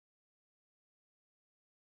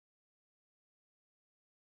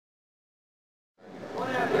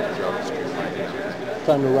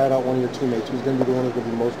time to rat out one of your teammates, who's going to be the one who's going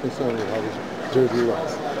to be most concerned with how this jersey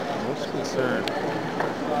looks? Most concerned?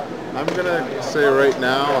 I'm going to say right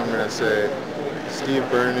now, I'm going to say Steve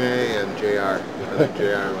Bernier and JR. I think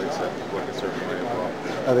JR likes to look a certain way as well.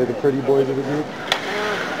 Are they the pretty boys of the group?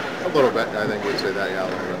 A little bit, I think we'd say that, yeah, a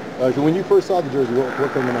little bit. So when you first saw the jersey,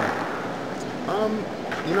 what came to mind?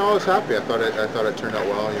 You know, I was happy. I thought it turned out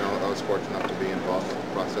well. You know, I was fortunate enough to be involved in the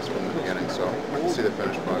process from the beginning. So to see the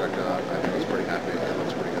finished product, I think I was pretty happy. It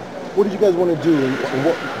looks pretty good. What did you guys want to do, and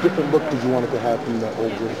what different look did you want it to have from that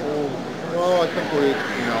old jersey? Well, I think we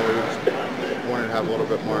wanted to have a little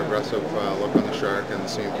bit more aggressive look on the shark, and at the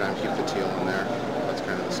same time keep the teal in there. That's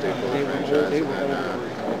kind of the staple of the franchise. And then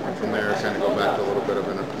from there, kind of go back to a little bit of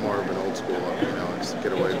more of an old school look. You know, just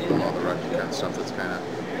get away from all the rugby kind of stuff that's kind of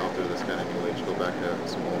out there, this kind of new age. Go back to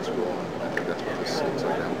some old school, and I think that's what this looks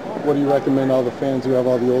like now. What do you recommend all the fans who have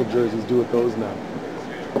all the old jerseys do with those now?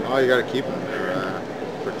 Oh, you got to keep them. They're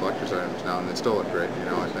for collector's items now, and they still look great. You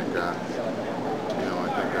know, I think our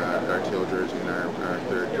teal jersey and our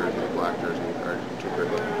third jersey, the black jersey, are two great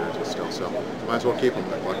looking jerseys still. So might as well keep them.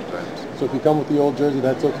 They're collector's items. So if you come with the old jersey,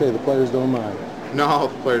 that's okay. The players don't mind. No,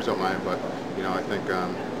 the players don't mind, but you know, I think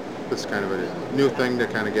this is kind of a new thing to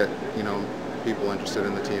kind of get people interested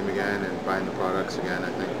in the team again and buying the products again.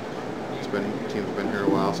 I think teams have been here a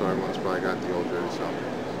while, so everyone's probably got the old jersey. So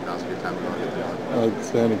now's a good time to go and get the new one.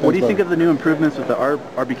 Outstanding. What do you think of the new improvements with the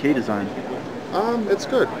RBK design? It's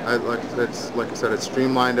good. Like I said, it's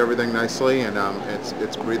streamlined everything nicely, and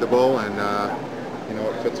it's breathable, and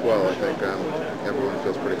it fits well. I think everyone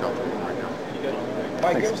feels pretty comfortable right now.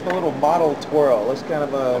 Mike, give us the little model twirl. Let's kind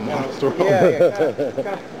of model twirl. Yeah, kind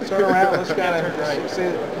of turn around. Let's kind of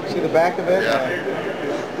see the back of it. Yeah.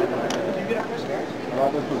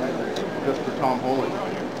 Just for Tom Holy.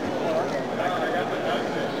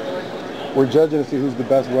 We're judging to see who's the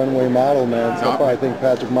best runway model, man. So far, I think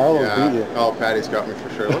Patrick Marleau beat you. Oh, Patty's got me for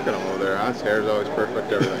sure. Look at him over there. His hair's always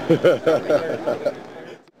perfect. Everything.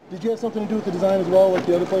 Did you have something to do with the design as well, like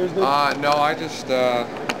the other players did? No, I just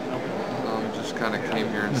kind of came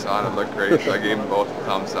here and saw it. It looked great, so I gave them both a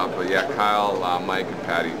thumbs up. But yeah, Kyle, Mike, and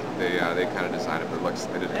Patty, they kind of designed it, but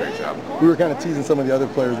they did a great job. We were kind of teasing some of the other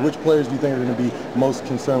players. Which players do you think are going to be most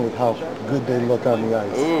concerned with how good they look on the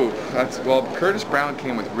ice? Ooh, well, Curtis Brown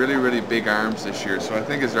came with really, really big arms this year, so I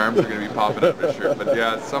think his arms are going to be popping up this year. But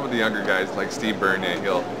yeah, some of the younger guys like Steve Bernier,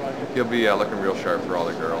 he'll be looking real sharp for all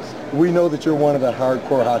the girls. We know that you're one of the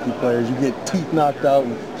hardcore hockey players. You get teeth knocked out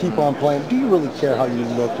and keep on playing. Do you really care how you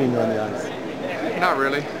look when you're on the ice? Not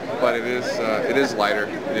really, but it is lighter.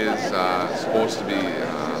 It is supposed to be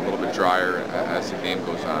a little bit drier as the game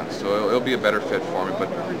goes on, so it'll be a better fit for me. But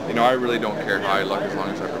I really don't care how I look as long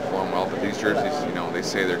as I perform well. But these jerseys, they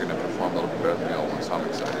say they're going to perform a little bit better than the old ones, so I'm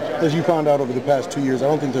excited. As you found out over the past 2 years, I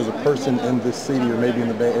don't think there's a person in this city or maybe in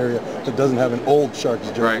the Bay Area that doesn't have an old Sharks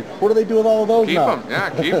jersey. Right. What do they do with all of those now? Keep them,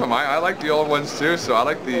 yeah, keep them. I like the old ones too. So I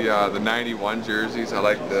like the '91 jerseys. I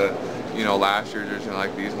like the last year's jerseys. I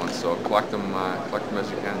like these ones. So collect them as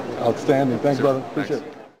you can. Outstanding. Thanks, brother. Appreciate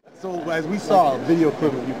it. So as we saw a video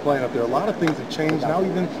clip of you playing up there, a lot of things have changed. Now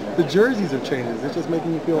even the jerseys have changed. Is it just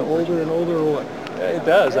making you feel older and older, or what? It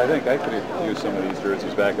does. I think I could have used some of these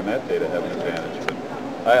jerseys back in that day to have an advantage. But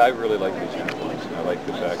I really like these uniforms. And I like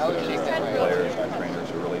the fact that our players and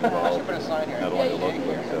trainers are really involved, not only the look,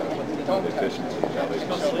 but the efficiency, how they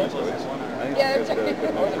come. Is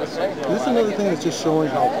this another thing that's just showing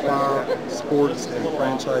how far sports and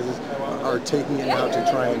franchises are taking it now to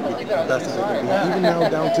try and be the best as they can be, even now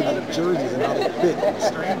down to the jerseys and how they fit and the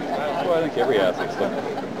strength? Well, I think every athlete's looking for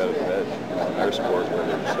a competitive edge. In our sport, where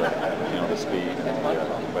there's the speed, and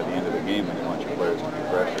by the end of the game, when you want your players to be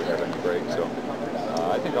fresh or having a break. So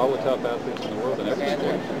I think all the top athletes in the world in every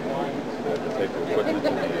sport, the type of equipment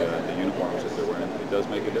and the uniforms that they're wearing, it does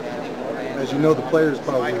make a difference. As you know, the players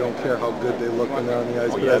probably don't care how good they look when they're on the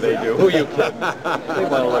ice. Oh, yeah, they do. Who you kidding? They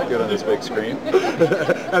want to look good on this big screen.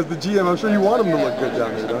 As the GM, I'm sure you want them to look good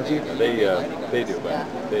down there, don't you? They do, but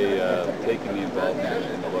they taking the involvement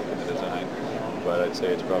in the look and the design. But I'd say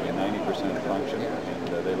it's probably 90% function, and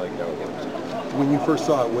they like how it works. When you first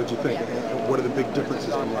saw it, what did you think? What are the big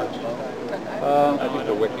differences from last year? I think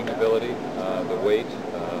the wicking ability, the weight,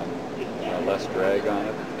 less drag on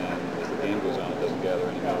it, and as the game goes on, it doesn't gather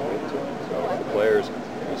any more weight to it. So the players,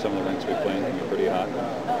 some of the rinks we play in can be pretty hot,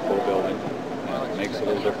 full building, and it makes a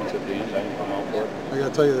little difference at the end. I think I'm all for it. I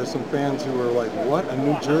gotta tell you, there's some fans who are like, "What? A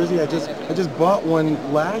new jersey? I just bought one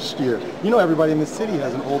last year." You know, everybody in the city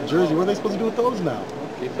has an old jersey. What are they supposed to do with those now?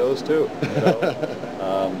 Keep those too.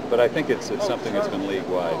 But I think it's something that's been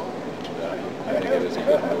league-wide. I think it is a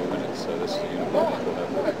good move, and this is a uniform that will have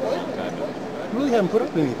for a long time. you really haven't put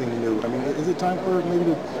up anything new. I mean, is it time for maybe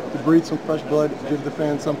to breathe some fresh blood, give the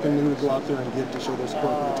fans something new to go out there and give to show their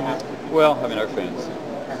support for the team? Well, I mean, our fans,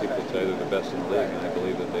 people will tell you they're the best in the league, and I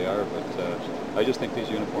believe that they are, but I just think these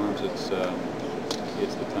uniforms, it's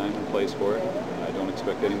the time and place for it. I don't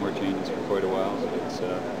expect any more changes for quite a while.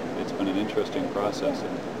 It's been an interesting process,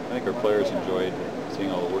 and I think our players enjoyed seeing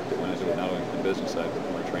all the work that went into it, not only from the business side, but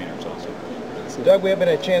from our trainers also. Doug, we haven't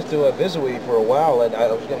had a chance to visit with you for a while, and I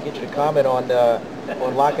was going to get you to comment on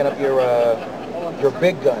locking up your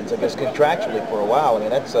big guns, I guess, contractually for a while. I mean,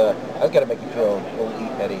 that's got to make you feel a little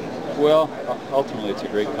at ease. Well, ultimately, it's a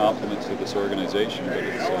great compliment to this organization, but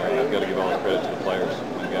I've got to give all the credit to the players.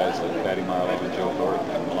 When guys like Patrick Marleau and Joe Thornton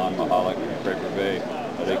and Milan Mahalik and Craig Grier,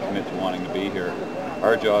 they commit to wanting to be here.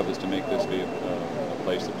 Our job is to make this be a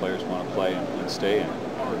place that players want to play and stay in.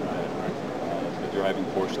 The driving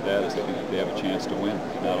force of that is they think that they have a chance to win,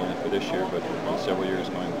 not only for this year, but for several years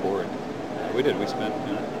going forward. We did. We spent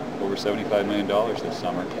over $75 million this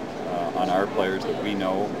summer on our players that we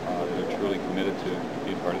know that are truly committed to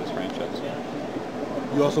being part of this franchise.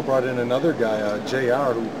 You also brought in another guy,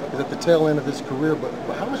 JR, who is at the tail end of his career, but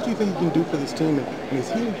how much do you think he can do for this team? And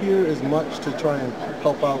is he here as much to try and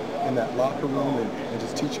help out in that locker room and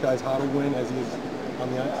just teach guys how to win as he is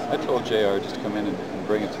on the ice? I told JR just to come in and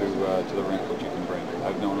bring it to the rink what you can bring.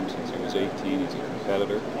 I've known him since he was 18. He's a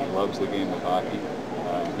competitor. He loves the game of hockey.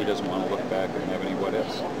 He doesn't want to look back and have any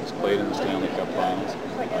what-ifs. He's played in the Stanley Cup Finals.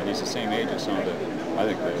 He's the same age as some of I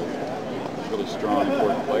think, the really strong,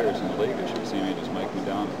 important players in the league. He's the same age as Mike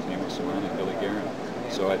McDonald, Timo Simone, Billy Guerin.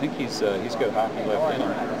 So I think he's got hockey left in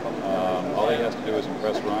him. All he has to do is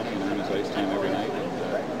impress Ronnie and earn his ice time every night,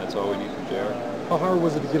 and that's all we need from JR. How hard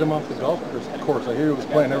was it to get him off the golf course? I hear he was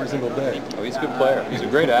playing every single day. Oh, he's a good player. He's a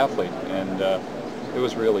great athlete, and it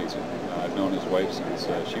was real easy. I've known his wife since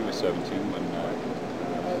she was 17 when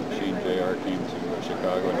she and JR came to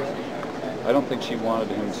Chicago. And I don't think she wanted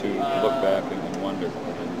him to look back and wonder.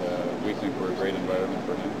 And we think we're a great environment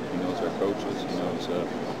for him. He knows our coaches. He knows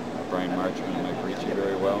Brian Marchman and Mike Ricci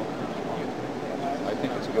very well. I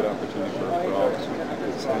think it's a good opportunity for all of us.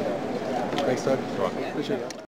 Thanks, Doug. Appreciate it.